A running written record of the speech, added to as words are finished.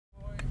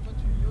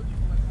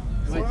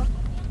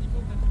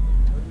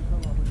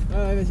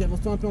vas-y,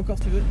 avance-toi un peu encore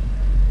si tu veux.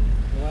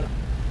 Voilà.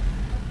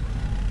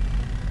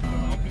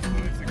 En plus,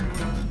 c'est cool.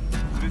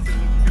 Je vais essayer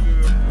de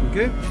Ok.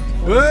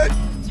 Ouais.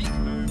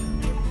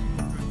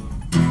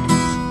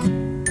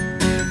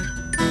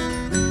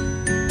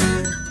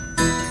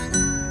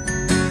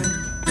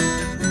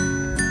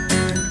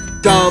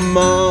 Come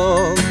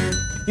on,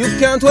 you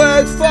can't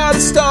wait for the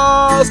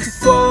stars to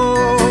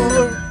fall.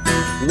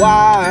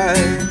 Why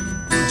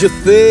do you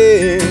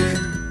think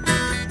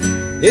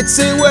it's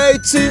a way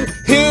to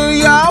hear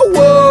your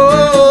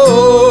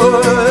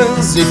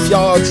words? If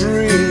your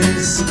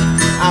dreams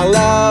are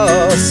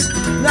lost,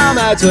 no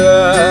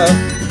matter,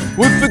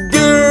 we'll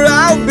figure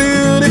out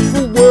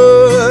beautiful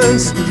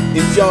words.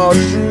 If your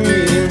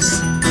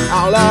dreams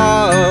are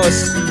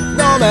lost,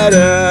 no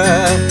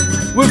matter,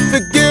 we'll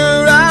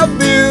figure out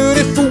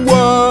beautiful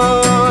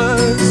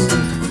words.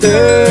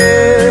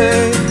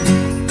 Take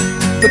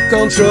the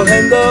control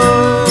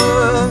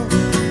handle.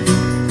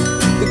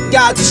 You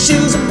got to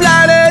choose a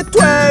planet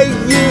where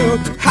you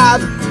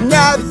have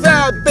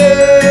never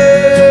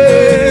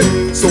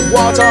been. So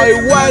what are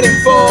you waiting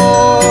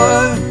for?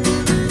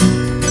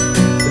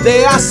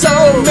 There are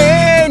so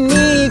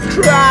many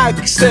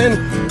cracks and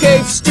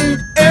caves to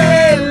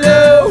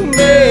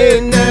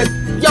illuminate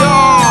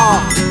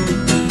your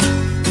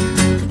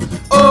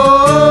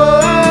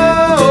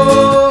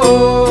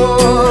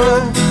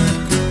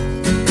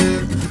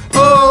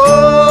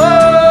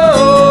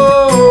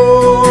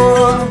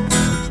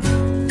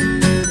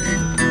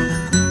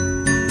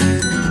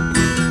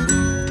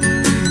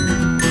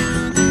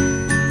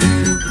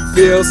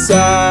feel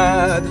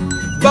sad,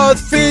 both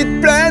feet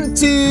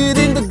planted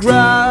in the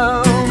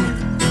ground.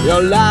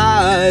 Your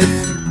life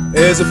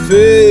is a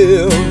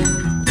field.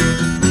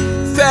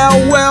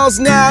 Farewell's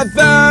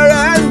never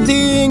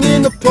ending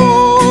in the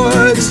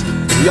port.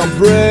 Your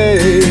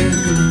brain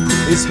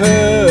is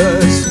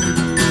hers.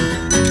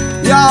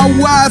 You're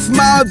worth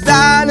more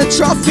than a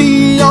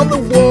trophy on the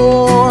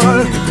wall.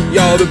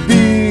 You're the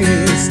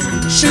beast,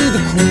 she's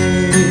the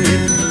queen.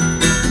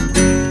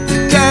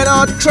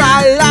 Cannot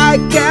cry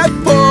like a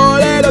poor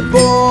little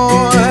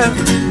boy.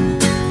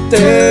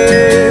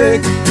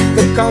 Take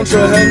the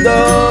control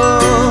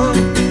handle.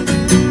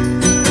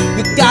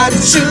 You gotta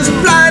choose a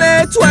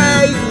planet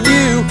where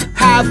you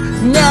have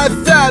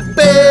never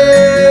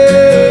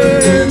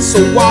been. So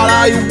what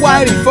are you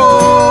waiting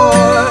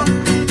for?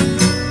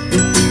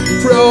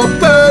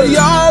 Propel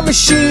your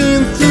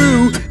machine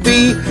through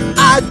the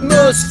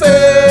atmosphere.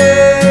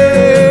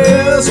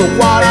 So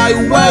what are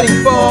you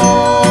waiting for?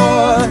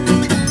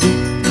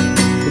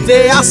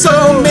 There are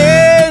so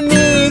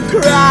many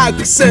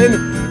cracks and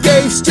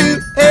caves to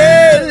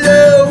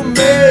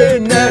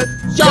illuminate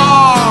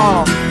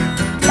your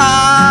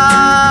mind.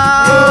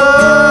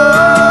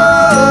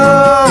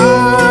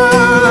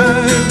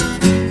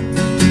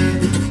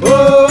 Oh.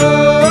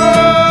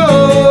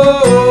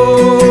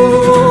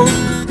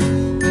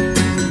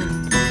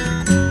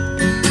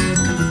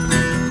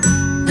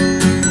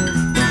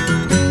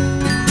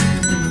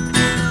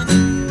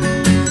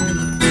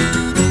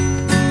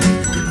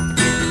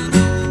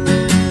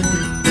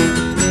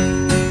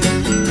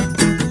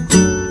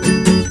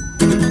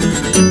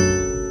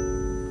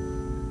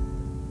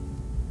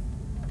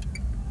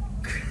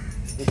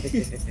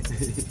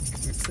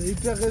 C'est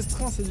hyper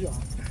restreint, c'est dur.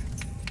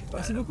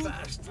 Merci beaucoup.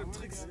 Vache, le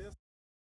truc, c'est...